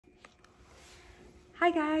Hi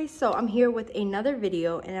guys, so I'm here with another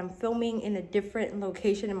video and I'm filming in a different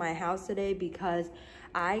location in my house today because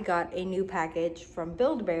I got a new package from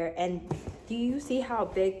Build-A-Bear. And do you see how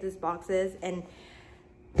big this box is? And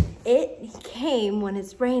it came when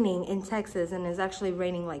it's raining in Texas, and it's actually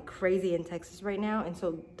raining like crazy in Texas right now. And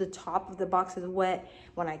so the top of the box is wet.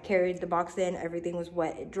 When I carried the box in, everything was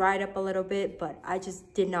wet. It dried up a little bit, but I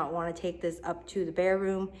just did not want to take this up to the bear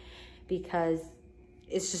room because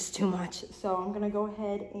it's just too much. So I'm gonna go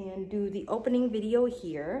ahead and do the opening video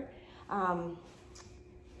here.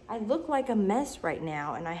 I look like a mess right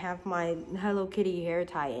now, and I have my Hello Kitty hair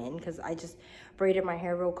tie in because I just braided my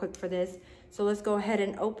hair real quick for this. So let's go ahead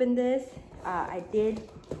and open this. I did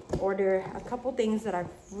order a couple things that I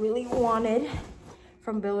really wanted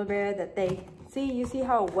from Build-A-Bear that they, you see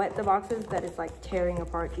how wet the box is, that it's like tearing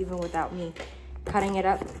apart even without me cutting it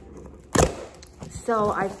up.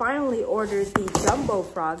 So I finally ordered the jumbo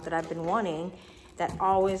frog that I've been wanting that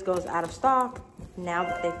always goes out of stock. Now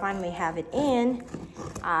that they finally have it in,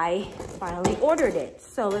 I finally ordered it.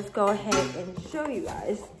 So let's go ahead and show you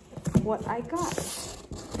guys what I got.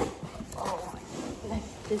 Oh my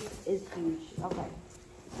goodness, this is huge. Okay,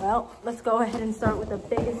 well, let's go ahead and start with the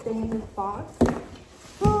biggest thing in this box.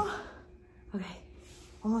 Oh, okay,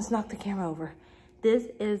 almost knocked the camera over. This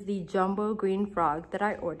is the jumbo green frog that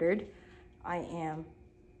I ordered. I am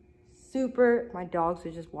my dogs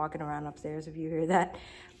are just walking around upstairs if you hear that,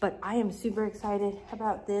 but I am super excited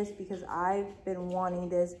about this because I've been wanting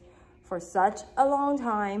this for such a long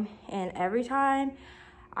time, and every time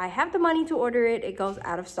I have the money to order it, it goes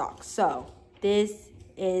out of stock. So this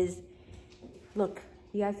is, look,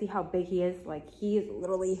 you guys see how big he is? Like, he is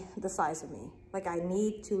literally the size of me. Like, I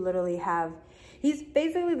need to literally have, he's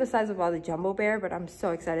basically the size of all the jumbo bear, but I'm so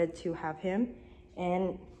excited to have him.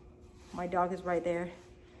 And my dog is right there.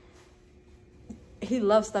 He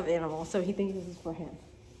loves stuffed animals, so he thinks this is for him.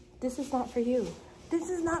 This is not for you.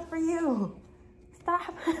 This is not for you.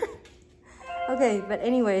 Stop. Okay, but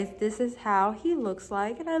anyways, this is how he looks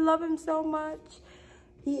like, and I love him so much.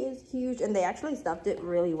 He is huge, and they actually stuffed it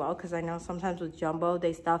really well, because I know sometimes with jumbo,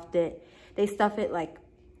 they stuff it like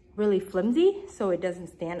really flimsy, so it doesn't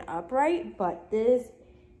stand upright, but this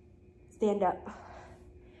stand up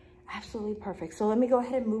absolutely perfect. So let me go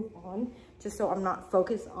ahead and move on, just so I'm not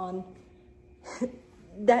focused on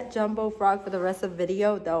that jumbo frog for the rest of the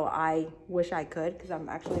video, though I wish I could because I'm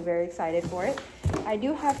actually very excited for it. I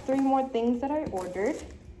do have 3 more things that I ordered.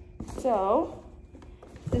 So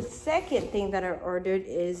the second thing that I ordered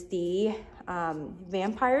is the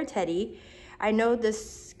vampire teddy. I know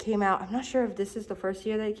this came out, I'm not sure if this is the first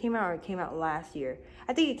year that it came out or it came out last year.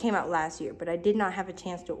 I think it came out last year, but I did not have a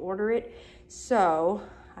chance to order it. So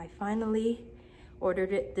I finally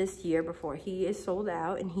ordered it this year before he is sold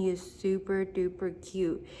out, and he is super duper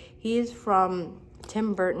cute. He is from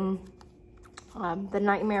Tim Burton, The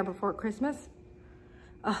Nightmare Before Christmas.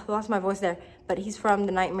 Lost my voice there, but he's from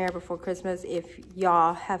The Nightmare Before Christmas, if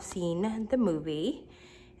y'all have seen the movie.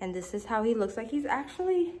 And this is how he looks like. He's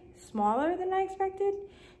actually smaller than I expected,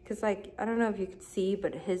 because like, I don't know if you could see,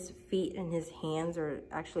 but his feet and his hands are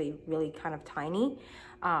actually really kind of tiny.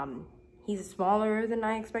 He's smaller than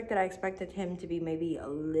I expected. I expected him to be maybe a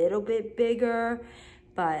little bit bigger,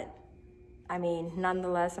 but I mean,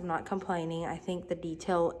 nonetheless, I'm not complaining. I think the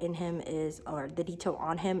detail in him is, or the detail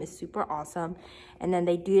on him is super awesome. And then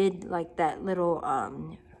they did like that little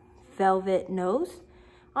velvet nose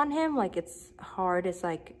on him. Like, it's hard. It's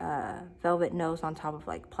like a velvet nose on top of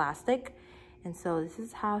like plastic. And so this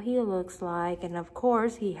is how he looks like. And of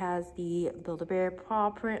course, he has the Build-A-Bear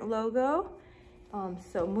paw print logo.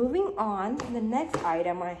 So moving on, the next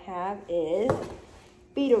item I have is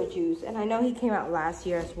Beetlejuice. And I know he came out last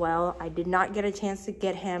year as well. I did not get a chance to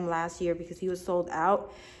get him last year because he was sold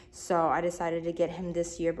out. So I decided to get him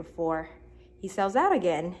this year before he sells out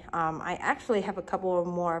again. I actually have a couple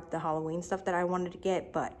more of the Halloween stuff that I wanted to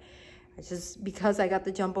get, but because I got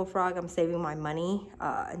the jumbo frog, I'm saving my money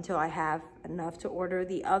until I have enough to order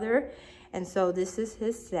the other. And so this is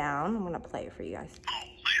his sound. I'm gonna play it for you guys.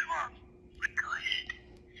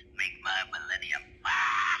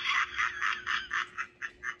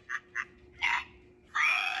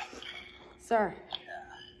 Sir.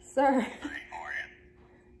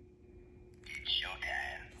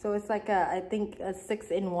 So it's like I think a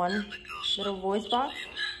 6-in-1 little voice box.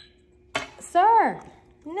 Sir,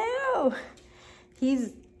 no.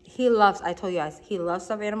 He loves, I told you guys, he loves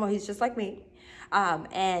stuffed animal. He's just like me.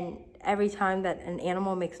 And every time that an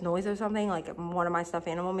animal makes noise or something, like one of my stuffed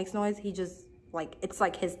animal makes noise, he just like, it's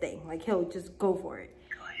like his thing. Like, he'll just go for it.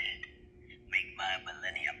 Go ahead, make my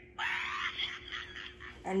millennium.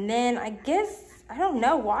 And then I guess I don't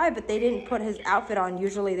know why, but they didn't put his outfit on.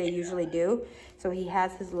 Usually they do. So he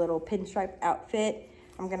has his little pinstripe outfit.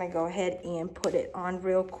 I'm gonna go ahead and put it on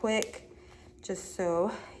real quick, just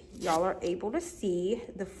so y'all are able to see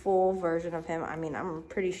the full version of him. I mean, I'm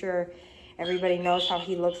pretty sure everybody knows how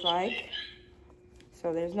he looks like.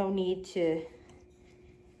 So there's no need to,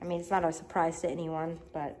 I mean, it's not a surprise to anyone,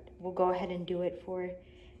 but we'll go ahead and do it for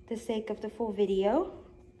the sake of the full video.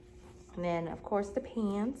 And then, of course, the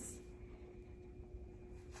pants.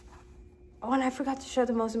 Oh, and I forgot to show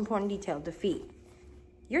the most important detail, the feet.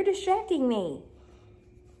 You're distracting me.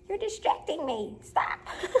 You're distracting me. Stop.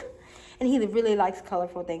 And he really likes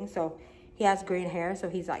colorful things. So he has green hair. So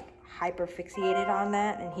he's like hyper fixated on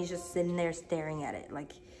that. And he's just sitting there staring at it.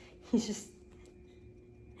 Like he's just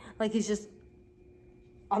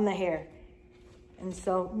on the hair. And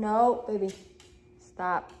so, no, baby,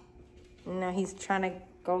 stop. No, he's trying to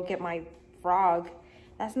go get my frog.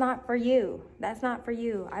 That's not for you. That's not for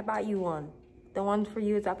you. I bought you one. The one for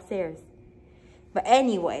you is upstairs. But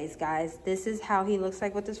anyways, guys, this is how he looks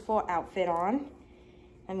like with his full outfit on.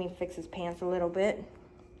 Let me fix his pants a little bit.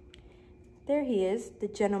 There he is, the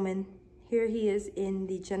gentleman. Here he is in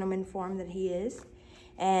the gentleman form that he is.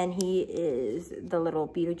 And he is the little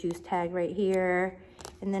Beetlejuice tag right here.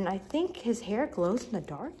 And then I think his hair glows in the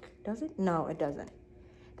dark. Does it? No, it doesn't.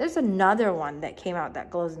 There's another one that came out that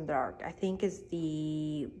glows in the dark. I think is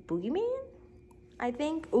the Boogeyman. I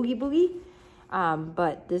think Oogie Boogie.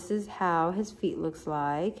 But this is how his feet looks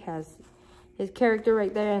like. Has his character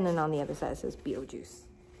right there, and then on the other side it says Beetlejuice.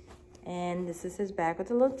 And this is his back with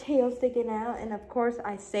a little tail sticking out. And of course,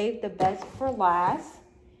 I saved the best for last.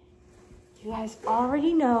 You guys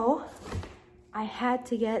already know I had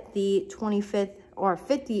to get the 25th or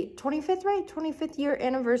 25th, right? 25th year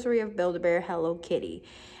anniversary of Build-A-Bear Hello Kitty.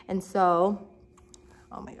 And so,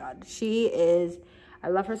 oh my God, she is, I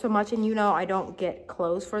love her so much. And you know, I don't get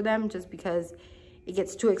clothes for them just because it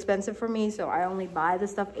gets too expensive for me. So I only buy the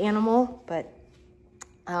stuffed animal. But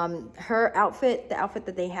her outfit, the outfit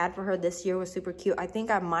that they had for her this year was super cute. I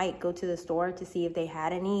think I might go to the store to see if they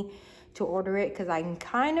had any to order it, because I'm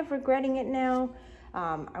kind of regretting it now.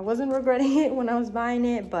 I wasn't regretting it when I was buying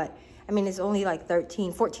it, but I mean, it's only like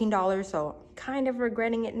 $14, so kind of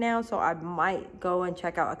regretting it now. So I might go and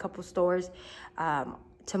check out a couple stores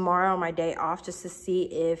tomorrow, my day off, just to see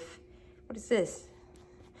if, what is this?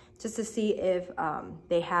 Just to see if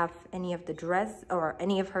they have any of the dress or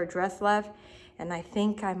any of her dress left. And I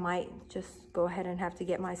think I might just go ahead and have to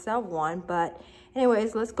get myself one. But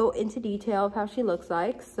anyways, let's go into detail of how she looks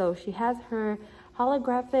like. So she has her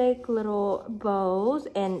holographic little bows,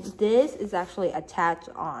 and this is actually attached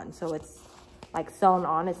on. So it's like sewn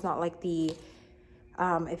on. It's not like the,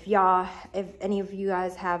 if any of you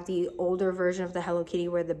guys have the older version of the Hello Kitty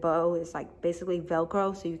where the bow is like basically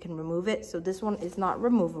Velcro so you can remove it. So this one is not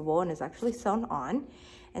removable and it's actually sewn on.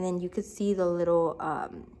 And then you could see the little,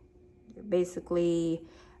 basically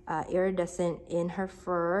iridescent in her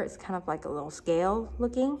fur. It's kind of like a little scale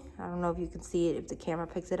looking. I don't know if you can see it if the camera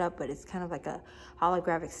picks it up, but it's kind of like a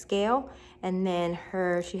holographic scale. And then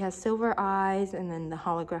she has silver eyes, and then the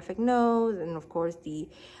holographic nose, and of course the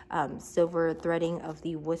silver threading of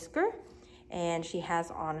the whisker. And she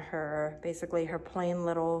has on her, basically her plain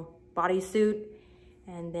little bodysuit.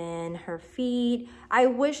 And then her feet, I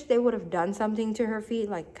wish they would have done something to her feet,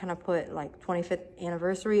 like kind of put like 25th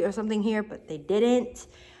anniversary or something here, but they didn't.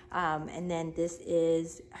 And then this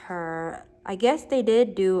is her, I guess they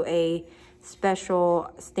did do a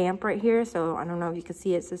special stamp right here. So I don't know if you can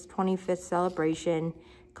see it, it says 25th celebration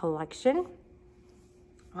collection.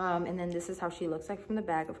 And then this is how she looks like from the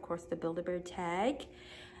back. Of course, the Build-A-Bear tag.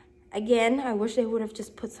 Again, I wish they would have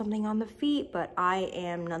just put something on the feet, but I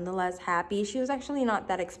am nonetheless happy. She was actually not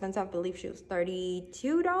that expensive. I believe she was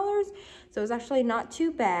 $32. So it was actually not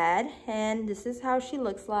too bad. And this is how she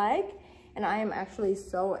looks like. And I am actually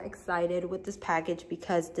so excited with this package,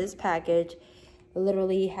 because this package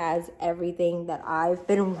literally has everything that I've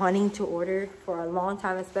been wanting to order for a long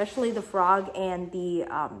time, especially the frog and the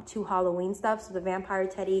 2 Halloween stuff. So the vampire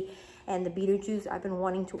teddy and the Beetlejuice, I've been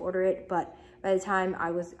wanting to order it, but by the time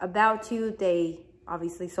I was about to, they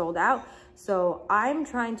obviously sold out. So I'm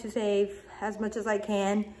trying to save as much as I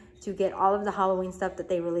can to get all of the Halloween stuff that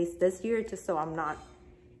they released this year, just so I'm not,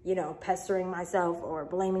 you know, pestering myself or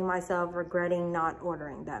blaming myself, regretting not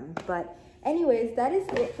ordering them. But anyways, that is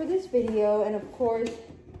it for this video. And of course,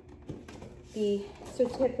 the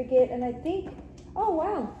certificate. And I think, oh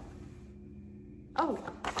wow. Oh,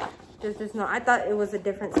 there's no, I thought it was a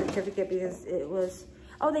different certificate because it was,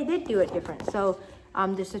 oh, they did do it different. So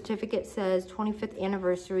the certificate says 25th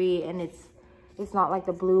anniversary, and it's not like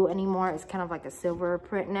the blue anymore. It's kind of like a silver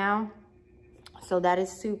print now. So that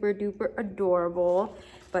is super duper adorable.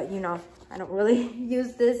 But you know, I don't really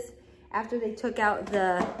use this after they took out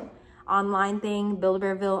the online thing,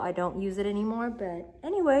 Build-A-Bearville. I don't use it anymore. But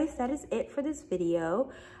anyways, that is it for this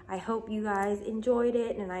video. I hope you guys enjoyed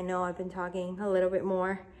it. And I know I've been talking a little bit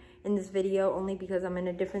more in this video only because I'm in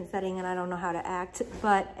a different setting and I don't know how to act.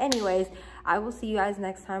 But anyways, I will see you guys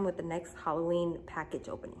next time with the next Halloween package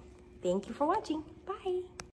opening. Thank you for watching. Bye.